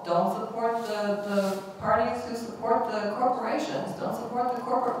political. Don't support the parties who support the corporations. Don't support the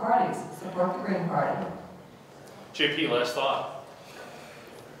corporate parties. Support the Green Party. JP, last thought.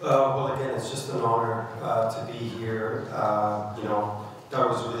 Well, again, it's just an honor to be here. That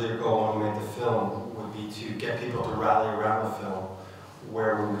was really a goal when we made the film, would be to get people to rally around the film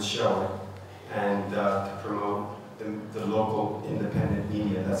where we would show it and to promote the local independent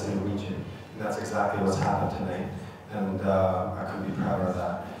media that's in the region. And that's exactly what's happened tonight. And I couldn't be prouder of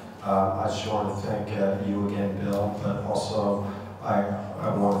that. I just want to thank you again, Bill, but also I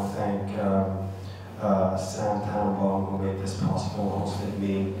want to thank Sam Tannenbaum, who made this possible, hosted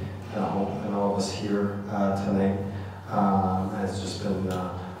me, and all of us here tonight. It's just been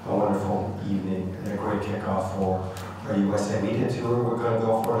a wonderful evening and a great kickoff for our USA Media Tour. We're going to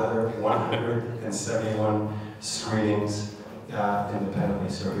go for another 171 screenings independently.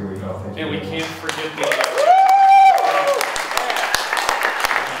 So here we go. Thank you. And we can't forget the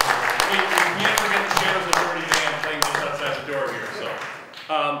Shadows of Liberty band playing just outside the door here. So,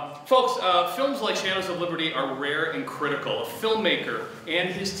 folks, films like Shadows of Liberty are rare and critical. A filmmaker and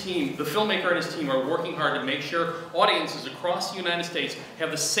his team, the filmmaker and his team are working hard to make sure audiences across the United States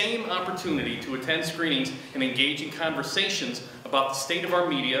have the same opportunity to attend screenings and engage in conversations about the state of our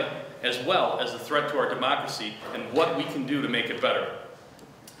media, as well as the threat to our democracy and what we can do to make it better.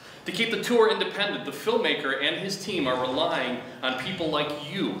 To keep the tour independent, the filmmaker and his team are relying on people like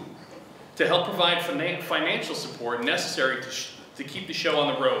you to help provide financial support necessary to keep the show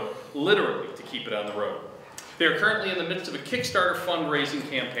on the road, literally to keep it on the road. They are currently in the midst of a Kickstarter fundraising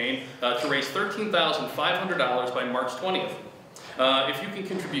campaign to raise $13,500 by March 20th. If you can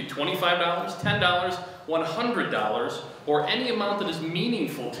contribute $25, $10, $100, or any amount that is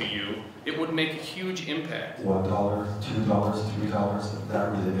meaningful to you, it would make a huge impact. $1, $2, $3,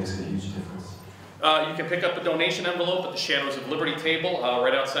 that really makes a huge difference. You can pick up a donation envelope at the Shadows of Liberty table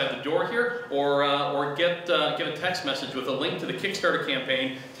right outside the door here, or get a text message with a link to the Kickstarter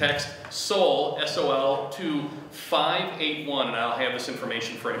campaign. Text SOUL, S-O-L, to 581, and I'll have this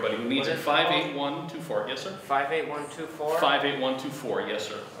information for anybody who needs it. 58124, yes sir? 58124? 58124, yes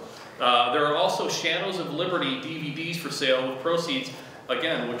sir. There are also Shadows of Liberty DVDs for sale with proceeds,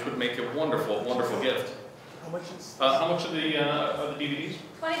 again, which would make a wonderful, wonderful gift. How much are the DVDs?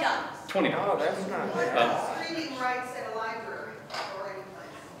 $20. $20. Oh, that's not bad. Streaming rights at a library or any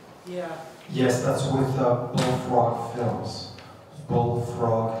place. Yeah. Yes, that's with Bullfrog Films.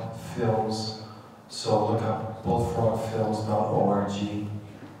 Bullfrog Films. So look up bullfrogfilms.org.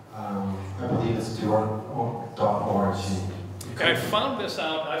 I believe it's .org. And I found this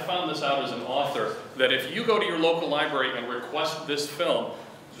out as an author, that if you go to your local library and request this film,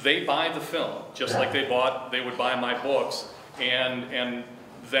 they buy the film, just like they would buy my books, and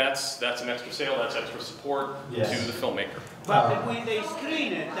that's an extra sale, that's extra support to the filmmaker. But when they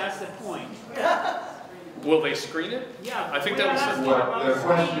screen it, that's the point. Will they screen it? Yeah. I think that was the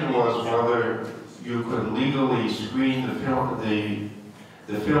question was whether you could legally screen the film,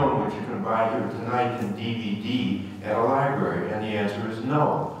 which you can buy here tonight in DVD at a library, and the answer is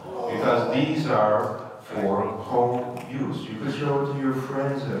no, because these are for home use. You could show it to your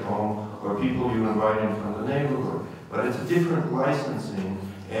friends at home or people you invite in from the neighborhood, but it's a different licensing,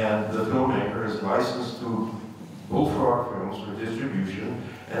 and the filmmaker is licensed to Bullfrog Films for distribution,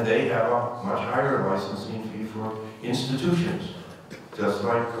 and they have a much higher licensing fee for institutions. just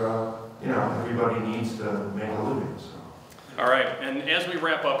like, you know, everybody needs to make a living. So. All right, and as we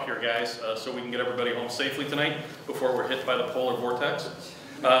wrap up here, guys, so we can get everybody home safely tonight before we're hit by the polar vortex.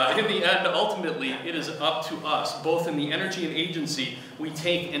 In the end, ultimately, it is up to us, both in the energy and agency we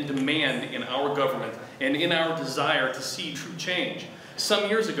take and demand in our government and in our desire to see true change. Some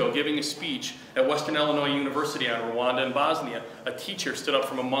years ago, giving a speech at Western Illinois University on Rwanda and Bosnia, a teacher stood up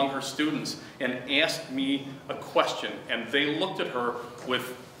from among her students and asked me a question, and they looked at her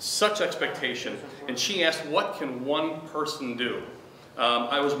with such expectation, and she asked, what can one person do?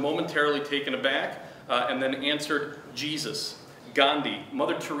 I was momentarily taken aback, and then answered, Jesus, Gandhi,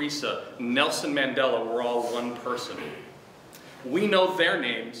 Mother Teresa, Nelson Mandela were all one person. We know their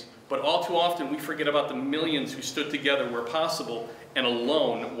names, but all too often we forget about the millions who stood together where possible and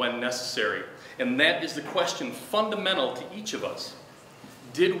alone when necessary. And that is the question fundamental to each of us.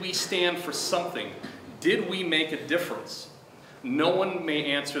 Did we stand for something? Did we make a difference? No one may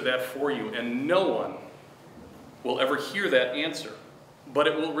answer that for you, and no one will ever hear that answer. But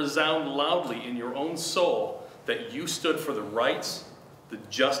it will resound loudly in your own soul that you stood for the rights, the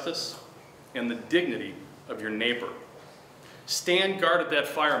justice, and the dignity of your neighbor. Stand guard at that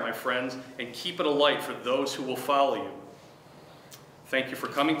fire, my friends, and keep it alight for those who will follow you. Thank you for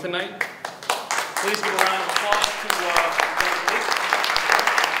coming tonight. Please give a round of applause to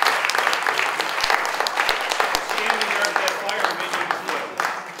standing guard at that fire and making it good.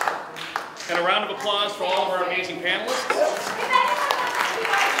 And a round of applause for all of our amazing panelists.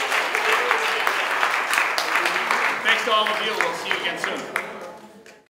 Thanks to all of you. We'll see you again soon.